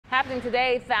happening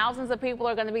today. Thousands of people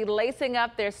are going to be lacing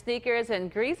up their sneakers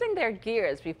and greasing their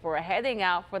gears before heading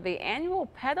out for the annual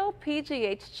Pedal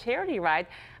PGH charity ride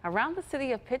around the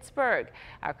city of Pittsburgh.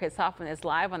 Our Chris Hoffman is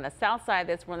live on the south side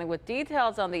this morning with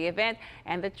details on the event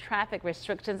and the traffic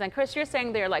restrictions. And Chris, you're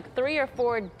saying there are like 3 or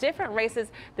 4 different races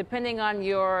depending on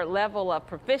your level of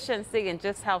proficiency and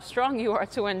just how strong you are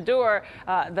to endure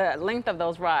the length of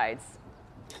those rides.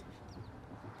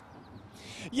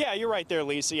 Yeah, you're right there,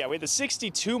 Lisa. Yeah, we had the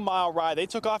 62-mile ride. They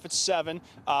took off at 7.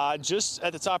 Just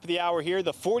at the top of the hour here,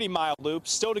 the 40-mile loop.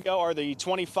 Still to go are the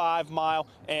 25-mile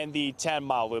and the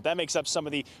 10-mile loop. That makes up some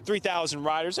of the 3,000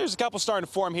 riders. There's a couple starting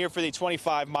to form here for the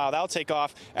 25-mile. That'll take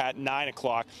off at 9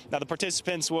 o'clock. Now, the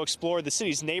participants will explore the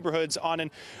city's neighborhoods on an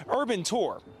urban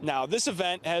tour. Now, this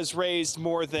event has raised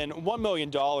more than $1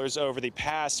 million over the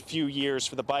past few years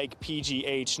for the Bike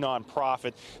PGH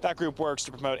nonprofit. That group works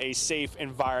to promote a safe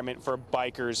environment for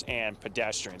bikers and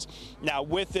pedestrians. Now,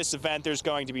 with this event, there's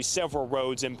going to be several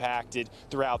roads impacted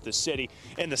throughout the city.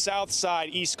 In the south side,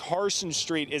 East Carson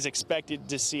Street is expected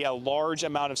to see a large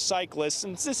amount of cyclists,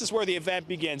 since this is where the event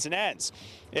begins and ends.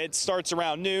 It starts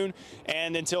around noon,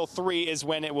 and until 3 is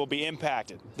when it will be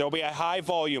impacted. There will be a high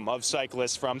volume of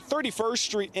cyclists from 31st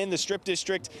Street in the Strip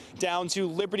District down to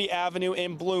Liberty Avenue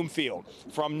in Bloomfield.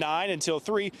 From 9 until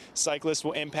 3, cyclists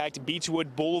will impact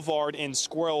Beechwood Boulevard in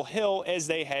Squirrel Hill as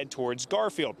they head towards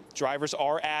Garfield. Drivers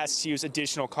are asked to use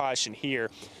additional caution here.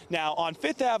 Now, on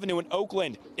 5th Avenue in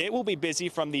Oakland, it will be busy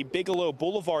from the Bigelow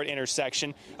Boulevard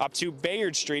intersection up to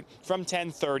Bayard Street from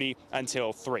 10:30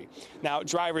 until 3. Now,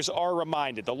 drivers are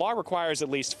reminded the law requires at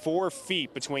least 4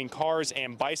 feet between cars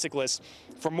and bicyclists.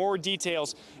 For more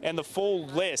details and the full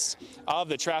list of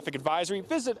the traffic advisory,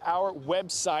 visit our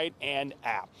website and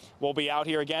app. We'll be out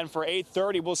here again for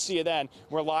 8:30. We'll see you then.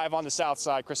 We're live on the south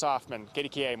side. Chris Hoffman,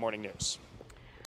 KDKA Morning News.